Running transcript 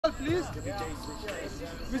please.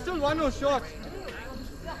 We still 1-0 short.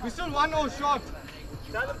 We still 1-0 short.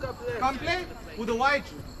 Come play with the white.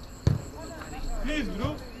 Please,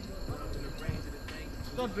 bro.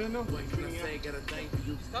 Stop, Breno.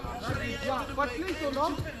 Yeah, but please, so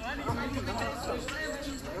long. I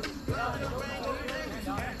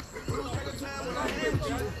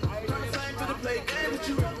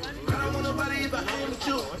don't want nobody if I ain't with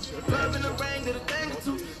you. Love in the rain, did a thing or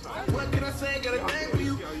two. What can I say? Got a thing for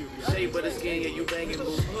you. Shape of the skin, yeah, you banging,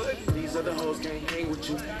 boo. These other hoes can't hang with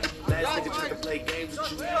you. Last nigga tried to play games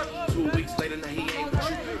with you. 2 weeks later, now he ain't with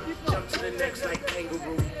you. Jump to the next like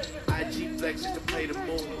kangaroo. IG flex just to play the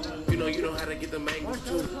move. You know how to get them angles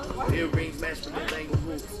too. Earrings matched with the bangle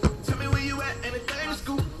hoops. Tell me where you at, and it's famous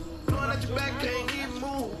school. Blowing at your back, can't even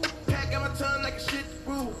move. Cat got my tongue like a shit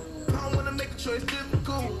rule. I don't wanna make a choice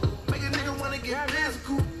difficult. Make a nigga wanna get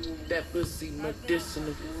physical. That pussy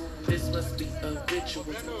medicinal. This must be a ritual.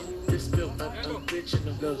 This built up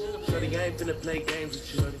original. Look, shorty, I ain't finna play games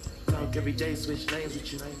with you. Talk every day, switch names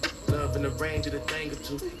with you. Love in the range of a thing or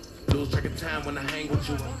two. Lose track of time when I hang with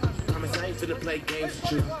you. Promise I ain't finna play games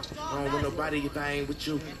with you. I don't want nobody if I ain't with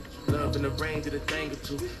you. Love in the range of a thing or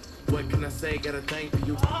two. What can I say? Got a thing for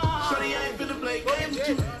you. Shorty, I ain't finna play games with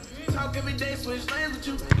you. Talk every day, switch lanes with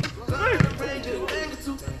you. Love in the range of a thing or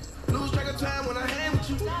two. Lose track of time when I hang with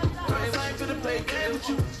you. Promise I ain't finna play games with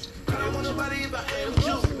you. I don't want nobody if I ain't with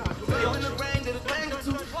you. Love in the range of a thing or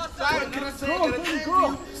two. What can I say? Got a thing for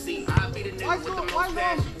you. See, I be the nigga with the most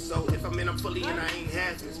passion. So if I'm in, I'm fully and I ain't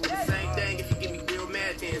half. It's the same thing if you give me real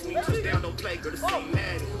mad dance. Me touchdown, don't play, girl, the same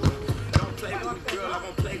mad. Don't play with me, girl, I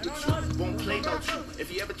won't play with you. Won't play about you. If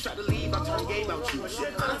you ever try to leave, I'll turn gay about you.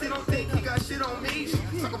 Honestly, don't think he got shit on me.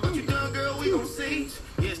 Talk about you done, girl, we gon' see.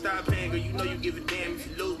 Yeah, stop playing, girl, you know you give a damn if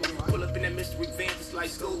you lose me. Pull up in that mystery van just like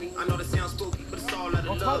Scooby. I know that sounds spooky, but it's all out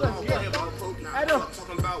of love. I don't play about poop now. I'm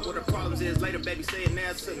talking about what the problems is. Later, baby, say it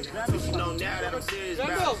now to me. Cause you know now that I'm serious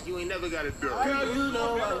about it. You ain't never got a girl. Girl, you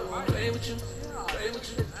know I won't play with you. Play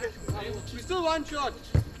with you. Play with you. We still 1 shot.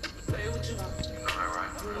 Play with you.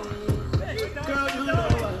 Girl, you know I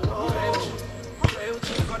won't play with you. Play with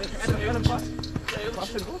you.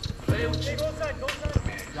 Play with you. Play with you.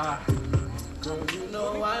 Girl, you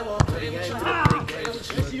know I won't play with you.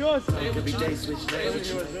 It's yours. Every day switch lanes with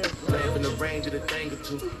you. Love in the range of a thing or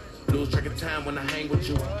two. Lose track of time when I hang with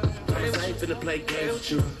you. Promise I ain't finna play games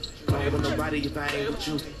with you. Don't want nobody if I ain't with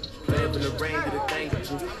you. Love in the range of a thing or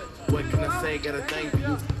two. What can I say? Got a thing for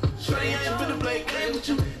you. Shorty, I ain't finna play games with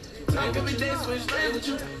you. Talk every day switch lanes with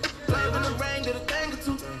you. Love in the range of a thing or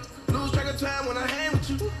two. Lose track of time when I hang with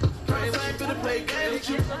you. Promise I ain't finna play games with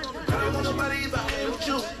you. I don't want nobody if I ain't with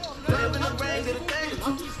you. Love in the rain, get a thing or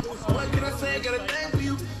two. What can I say? Got a thing for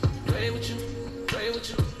you. Play with you, play with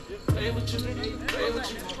you, play with you, play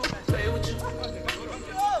with you, play with you.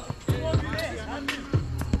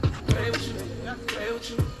 Play with you, play with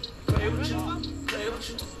you, play with you, play with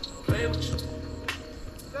you, play with you.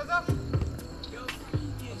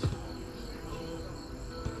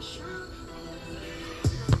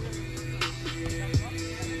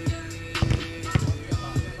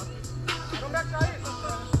 Come back, Shahid.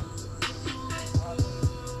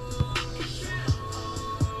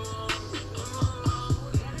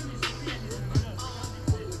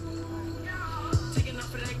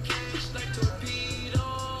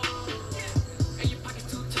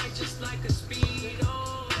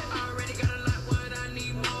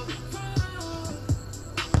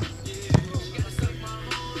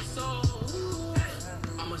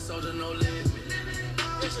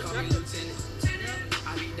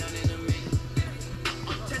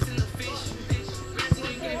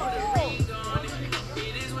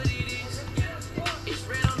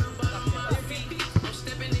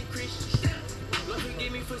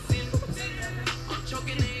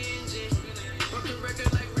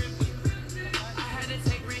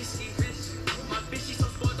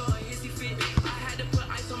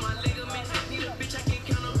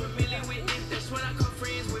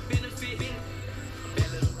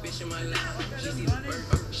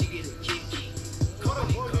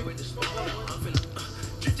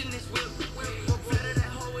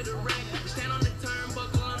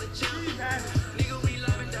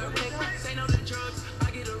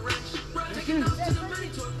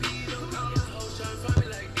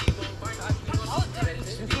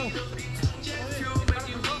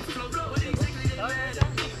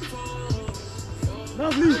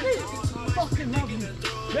 Lovely! Fucking lovely!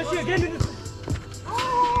 Messi again in this.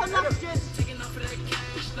 Oh, nice shit! Can it hit it?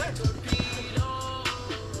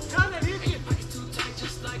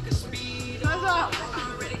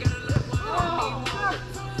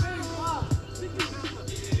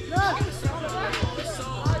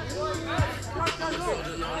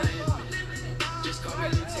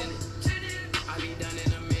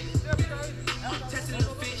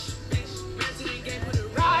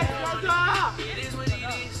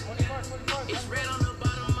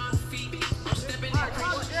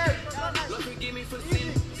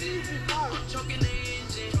 I'm choking the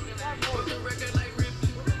engine. Broke the record like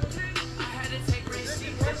Ripley. I had to take risks.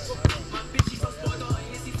 My bitch, she so spoiled on her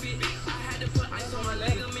hissy fit. I had to put ice on my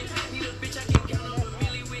ligaments. Need a bitch I can count on a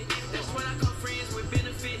milli with. That's when I call friends with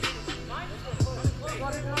benefits.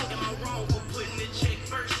 Am I wrong for putting the check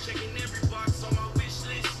first? Checking every box on my wish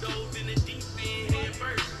list. Dove in the deep end, head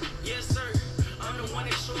first. Yes, sir. I'm the one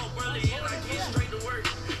that show up early and I get straight to work.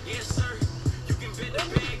 Yes, sir. You can bet the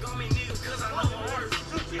bag on me, nigga, cause I know my worth.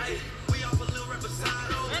 Hey, we off a little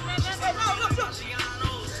reposado.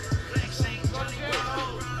 Gianos. Black Shank, Johnny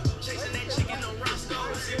Bravo. Chasing that chicken on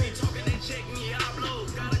Roscoe. See me talking that check me, I blow.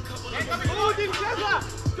 Got a couple of Oh, den Kessler!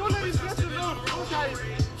 Don't let him press the road.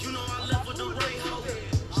 you know I live with the right hoe.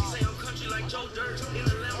 She say I'm country like Joe Dirt. In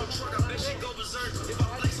the Lambo truck, I bet she go berserk. If I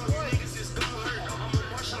flex on you niggas, it's gon' hurt. I'm a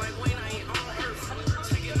marshal like Wayne, I ain't on earth.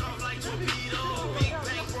 Taking off like torpedo. Big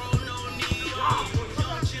bank, bro, no need. Young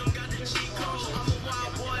Jim got the cheat code. I'm a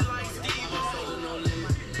wild boy like Steve-O. No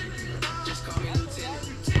limit. Just call me Lieutenant.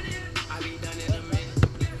 I be done in a minute.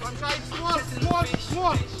 One side,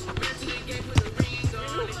 small. Back to the game, put the ring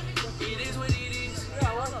on it. It is what it is.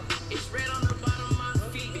 It's red on the bottom of my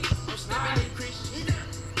feet. I'm stepping in Christian.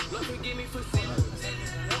 Lord forgive me for sin.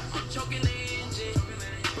 I'm choking the engine.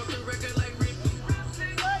 Broke the record like Ripley.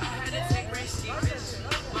 I had to take risks.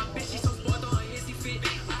 My bitch, she so spoiled on her hissy fit.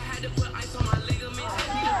 I had to put ice on my ligaments. Need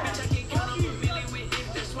a bitch I can count on a milli with.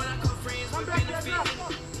 That's when I call friends with benefits.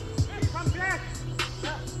 Come back.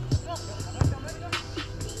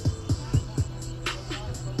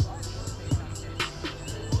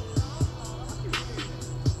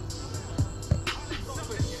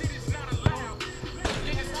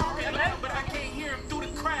 Niggas talking loud, but I can't hear him through the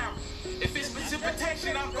crowd. If it's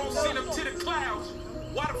precipitation, I'm gonna send him to the clouds.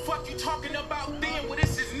 Why the fuck you talking about then when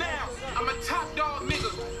this is now? I'm a top dog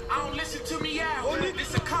nigga. I don't listen to me out.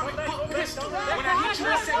 This a comic book pistol. When I hit you,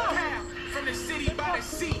 I say pow. From the city by the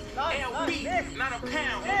sea, LB, not a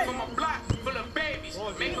pound. From a block full of babies,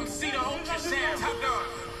 make them see the ultrasound. Top dog.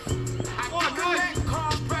 I collect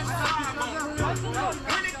cars, press 5 on them.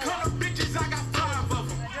 When it come to bitches, I got 5 of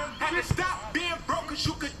them. Had to stop being broke cause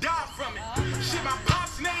you could die from it. Shit, my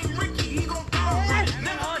pop's name Ricky, he gon' die.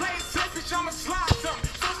 Never play selfish, I'ma slide something.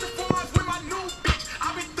 First and foremost with my new bitch,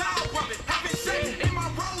 I been down from it. Having sex in my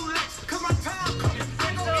Rolex, cause my time coming.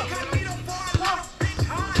 I know incognito for a lot of bitch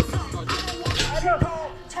high something. I don't want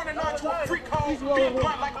to turning on to a freak hole. Being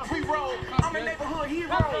blunt like a pre-roll. I'm a neighborhood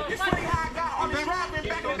hero. It's funny how I got all this rapping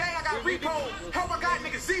back in the day. I got repo. Help I got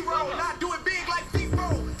niggas zero. Not do it big like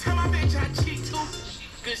FIFO. Tell my bitch I cheat too.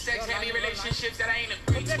 Good sex, heavy relationships that I ain't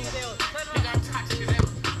agreed to. Nigga, I'm toxic as ever.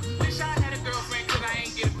 Wish I had a girlfriend cause I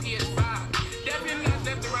ain't get a PS5. Definitely not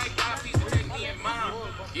left the right guy, please protect me and mine.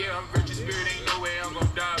 Yeah, I'm virgin spirit, ain't no way I'm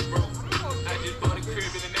gonna die, bro. I just bought a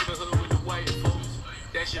crib in the neighborhood with the white folks.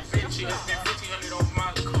 That shit Vinci, I spent $1,500 on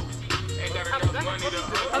my coat. Ain't got enough money to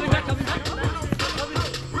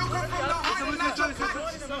real come from the heart and not your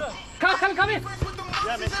pockets. Come in.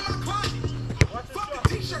 Fuck the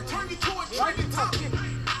t-shirt, turn you to a trending topic.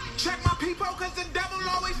 Check my people, cause the devil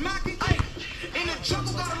always knocking. In the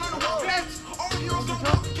jungle, gotta learn to walk fast. All heroes don't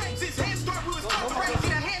walk cakes. His hands start with his thoughts away.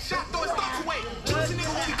 Get a headshot, throw his thoughts away. Choose a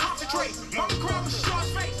nigga really concentrate. Mama cry with a short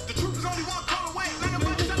face. The truth is only one call away. None of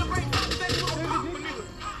us celebrate thoughts that you don't pop with nigga.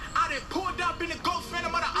 I done pulled up in the ghost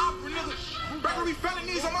phantom of the opera nigga. Burglary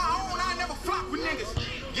felonies on my own, I never flock with niggas.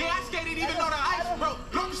 Yeah, I skated even though the ice broke.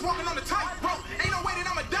 Locust walking on the tight rope. Ain't no way that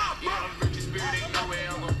I'ma die, bro. Yeah, I'm virgin spirit, ain't no way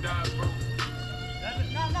I'm gonna die, bro.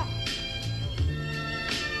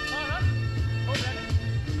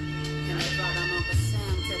 And I thought I'm Uncle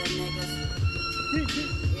Sam to the niggas.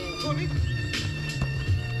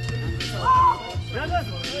 Yeah.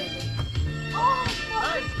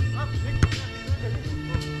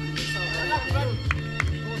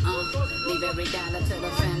 Leave every dollar to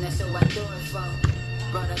the fam, that's who I do it for.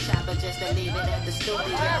 Brought a chopper just to leave it at the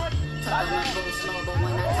studio. Talking my boo slow, but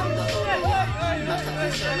when I come to Julio, my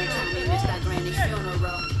cousin Sherman told me missed our granny's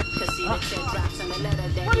funeral. Cause see the check drops on the letter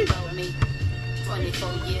that he wrote me.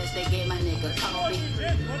 24 years they gave my nigga Kobe.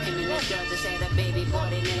 Him and this girl just had a baby boy,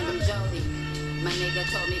 they named him Jody. My nigga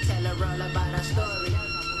told me tell her all about our story.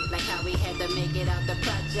 Like how we had to make it out the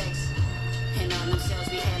projects. And all them cells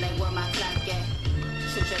we had like where my clock at.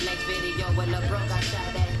 Shoot your next video when LeBron got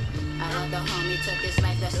shot at. Our other homie took his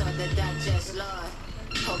life, that's all the digest, Lord.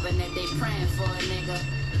 Hoping that they praying for a nigga.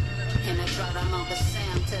 And I brought them Uncle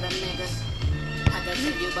Sam to the niggas. I can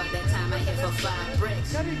tell you about that time I hit for 5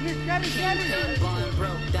 bricks. Kingpin, born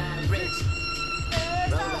broke, died rich.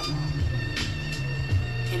 Roll up.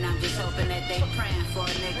 And I'm just hoping that they praying for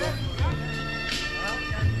a nigga.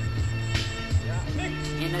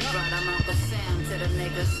 And I brought them Uncle Sam to the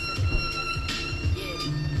niggas.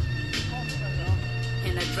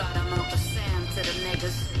 brought them Uncle Sam to the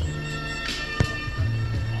niggas.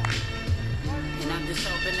 And I'm just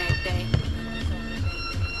hoping that day.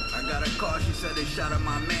 I got a call, she said they shot at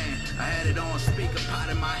my man. I had it on speaker, pot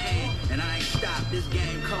in my hand, and I ain't stopped. This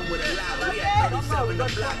game come with a lot. We at 37 the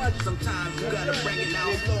block. Sometimes you gotta bring it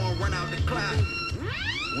down slow and run out the clock.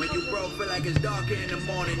 When you broke, feel like it's darker in the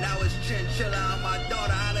morning. Now it's chinchilla on my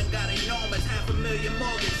daughter. I done got enormous, $500,000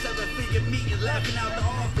 mortgage, 7-figure meetings, laughing out the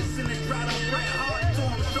office. In the drought on Bret Hart to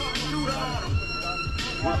him, sharp shooter on him.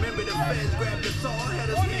 Remember the feds grabbed the saw, had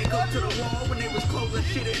us handcuffed to the wall when they was closing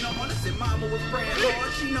shit in on us. And mama was praying hard,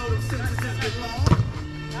 she know them sentences get long.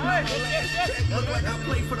 My last check looked like I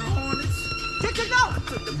played for the Hornets. Check it out! I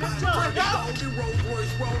took the body, golden Rolls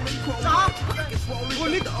Royce rolling, chrome, pockets swollen.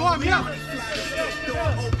 Go on, yeah.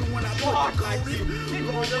 Door open when I put the code in.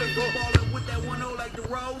 Long way for ballin' with that 1-0 like the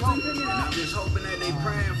Rose. And I'm just hoping that they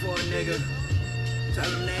praying for a nigga. Tell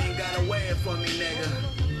them they ain't got a way for me, nigga.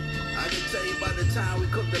 I can tell you by the time we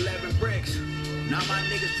cooked 11 bricks. Now my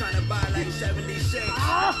niggas trying to buy like 76.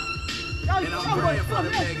 And I'm praying for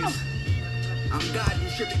them niggas. I'm God, you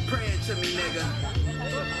should be praying to me, nigga.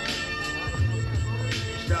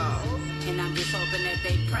 Stop. And I'm just hoping that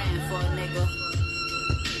they praying for a nigga.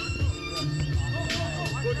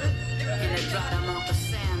 And they brought them Uncle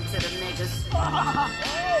Sam to the niggas.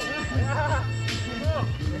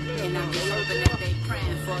 And I'm just hoping that they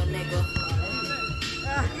praying for a nigga.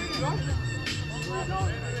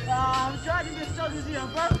 I'm trying to get started here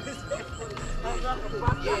on purpose.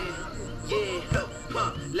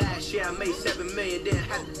 Last year I made $7 million, didn't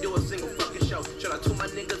have to do a single fucking show. Shout out to my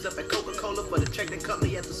niggas up at Coca-Cola for the check they cut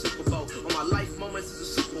me at the Super Bowl. On my life moments is a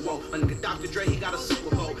Super Bowl. My nigga Dr. Dre, he got a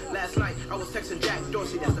Super Bowl. Last night I was texting Jack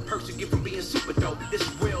Dorsey, that's the perks you get from being super dope. This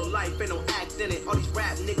is real life, ain't no act in it. All these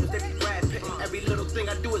rap niggas, they be Brad Pittin'. Every little thing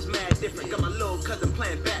I do is mad different. Got my little cousin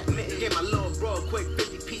playing badminton. Gave my little bro a quick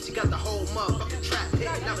 50 piece, he got the whole motherfucking trap hitting.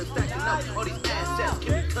 I've been stacking up all these assets,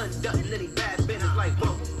 keep me conducting any bad business like,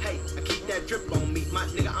 whoa, hey, I keep that drip on me. My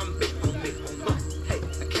nigga, I'm big on me. Hey,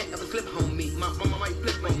 I can't ever slip on me. My mama might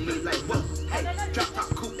flip on me like, whoa, hey, drop top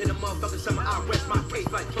coupe in the motherfucking summer. I rest my case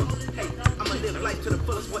like, hey, I'ma live life to the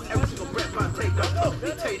fullest with every single breath I take. Let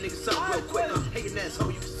me tell you niggas something real quick. Hey, an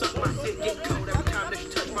asshole, you can suck my dick, get cold every time that you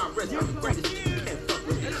touch my wrist. I'm the greatest, you can't fuck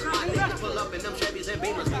with me. My niggas pull up in them Chevys and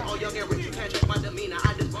Beamers. We all young and rich, you can't check my demeanor.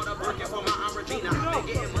 I just bought a Birkin for my Aunt Regina. I've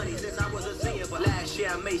been getting money since I was a senior, but last year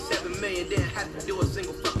I made $7 million, didn't have to do a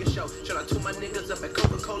single fucking show. Shout out to my niggas up at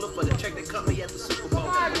Coca-Cola for the check they cut me at the Super Bowl.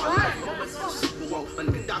 My life moments is a Super Bowl. My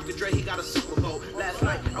nigga Dr. Dre, he got a Super Bowl. Last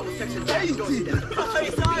night I was texting Jack Dorsey, that's the person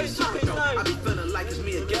for being super dope. I be feeling like it's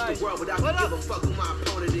me against the world, but I can give a fuck who my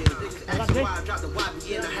opponent is. Niggas asking why I dropped the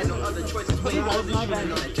YBN, I had no other choices. Way more than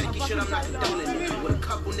shooting on that janky shit, I'm not condoning it. With a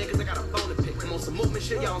couple niggas, I got a bone to pick. I'm on some movement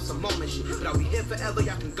shit, y'all on some moment shit. But I'll be here forever,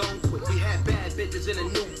 y'all can go and quit. We had bad bitches in a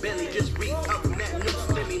new Bentley, just re-up from that new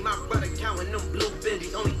stimmy. My brother counting them blue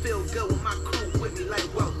Benjis, only feel good with my crew with me like,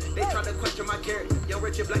 whoa. They try to question my character. Yo,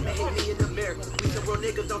 rich and black, they hate me in America. We some real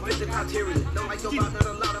niggas don't fit the criteria. Don't like your about not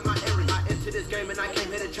a lot of my area. I entered this game and I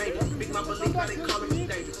came here to change it. Big my belief, now they calling me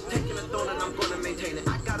dangerous. Taking a throne and I'm gonna maintain it.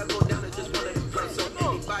 I gotta go down as just one of the friends. So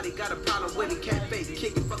anybody got a problem with it, can't face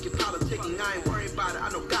kicking, fuck your politicking. I ain't worried about it, I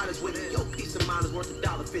know God is with it. Your peace of mind is worth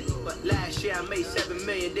 $1.50. But last year I made $7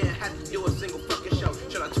 million, didn't have to do a single fucking show.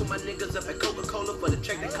 Shout out to my niggas up at Coca-Cola for the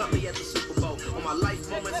check they cut me at the Super Bowl. On my life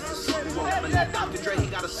moments is a Super Bowl. My nigga Dr. Dre, he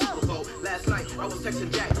got a Super Bowl. Last night I was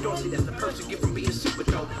texting Jack Dorsey, that's the person you get from being super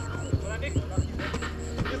dope.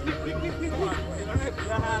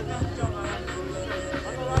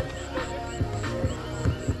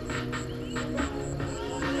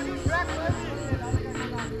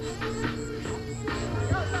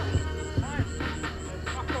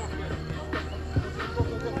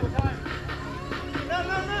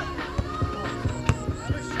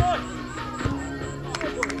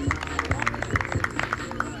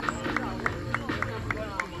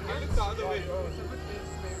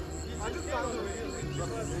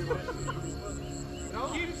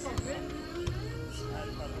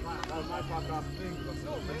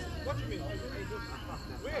 What do you mean?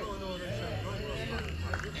 Where?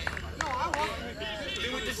 No, I want to.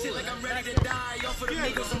 Been with this shit like I'm ready to die. Off for the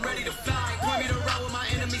niggas, I'm ready to fly. Point me to route where my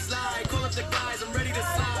enemies lie. Call up the guys, I'm ready to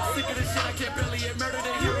slide. Sick of this shit, I can't build